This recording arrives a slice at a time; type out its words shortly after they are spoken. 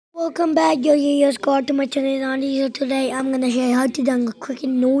Welcome back, your Scott to my channel Andy. So today I'm gonna show you how to download Cricket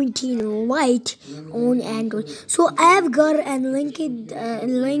 19 Lite on Android. So I've got a link in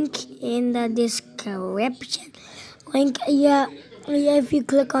the description. If you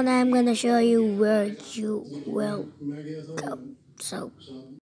click on it, I'm gonna show you where you will go. So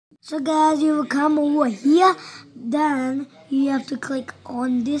guys, you will come over here. Then you have to click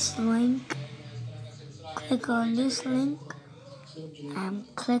on this link. Click on this link.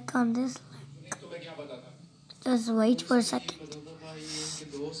 Click on this link. Just wait for a second.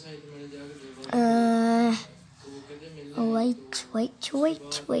 Wait for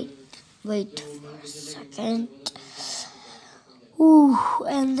a second. Ooh,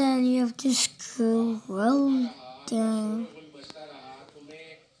 and then you have to scroll down.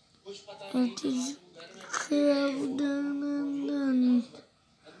 And then.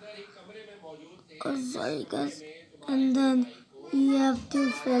 Oh, sorry guys. And then you have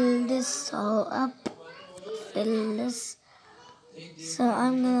to fill this all up. Fill this. So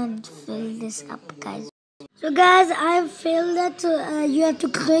I'm gonna fill this up, guys. So guys, I filled it. So you have to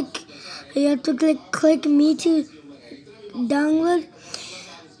click. Click me to download,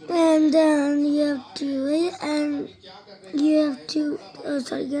 and then you have to wait, and you have to. Oh,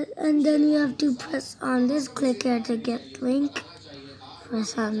 sorry guys. And then you have to press on this. Click here to get link.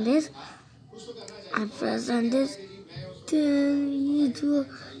 Press on this. I press on this. Then it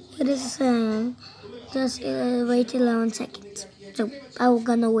is just wait 11 seconds. So I'm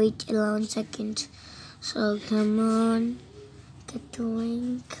gonna wait 11 seconds. So come on, get the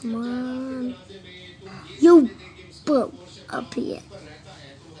link. Come on, you boom up here.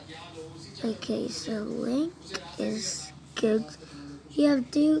 Okay, so link is good. You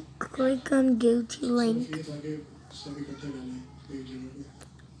have to click on go to link.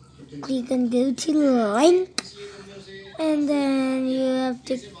 Click on go to link. And then you have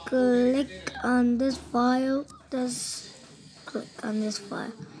to click on this file. Click on this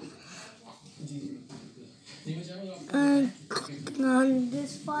file. And click on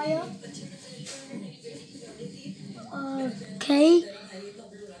this file. Okay.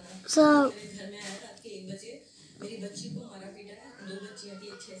 So.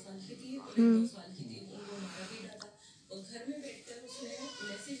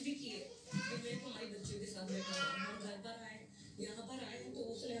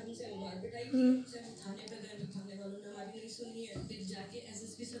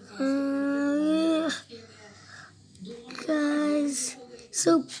 Guys,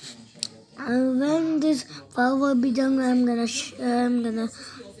 so when this file will be done, I'm gonna just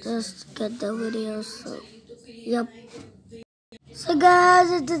get the video. So yep. So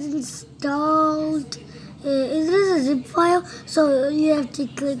guys, it is installed. It is a zip file, so you have to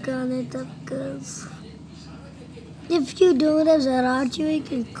click on it, guys. If you don't have Zarachi, you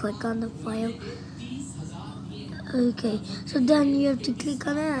can click on the file. Okay, so then you have to click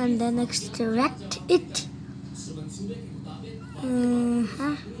on it and then extract it.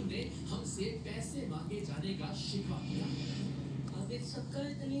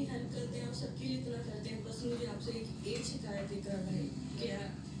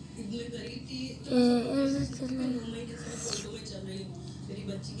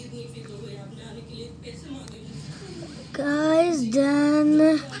 Guys,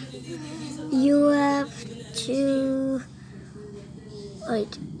 then you have to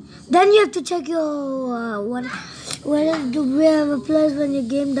wait. Then you have to check your do we have a place when your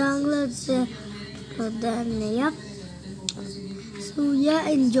game downloads? Then yep. So yeah,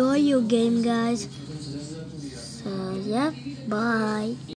 enjoy your game, guys. So yep, bye.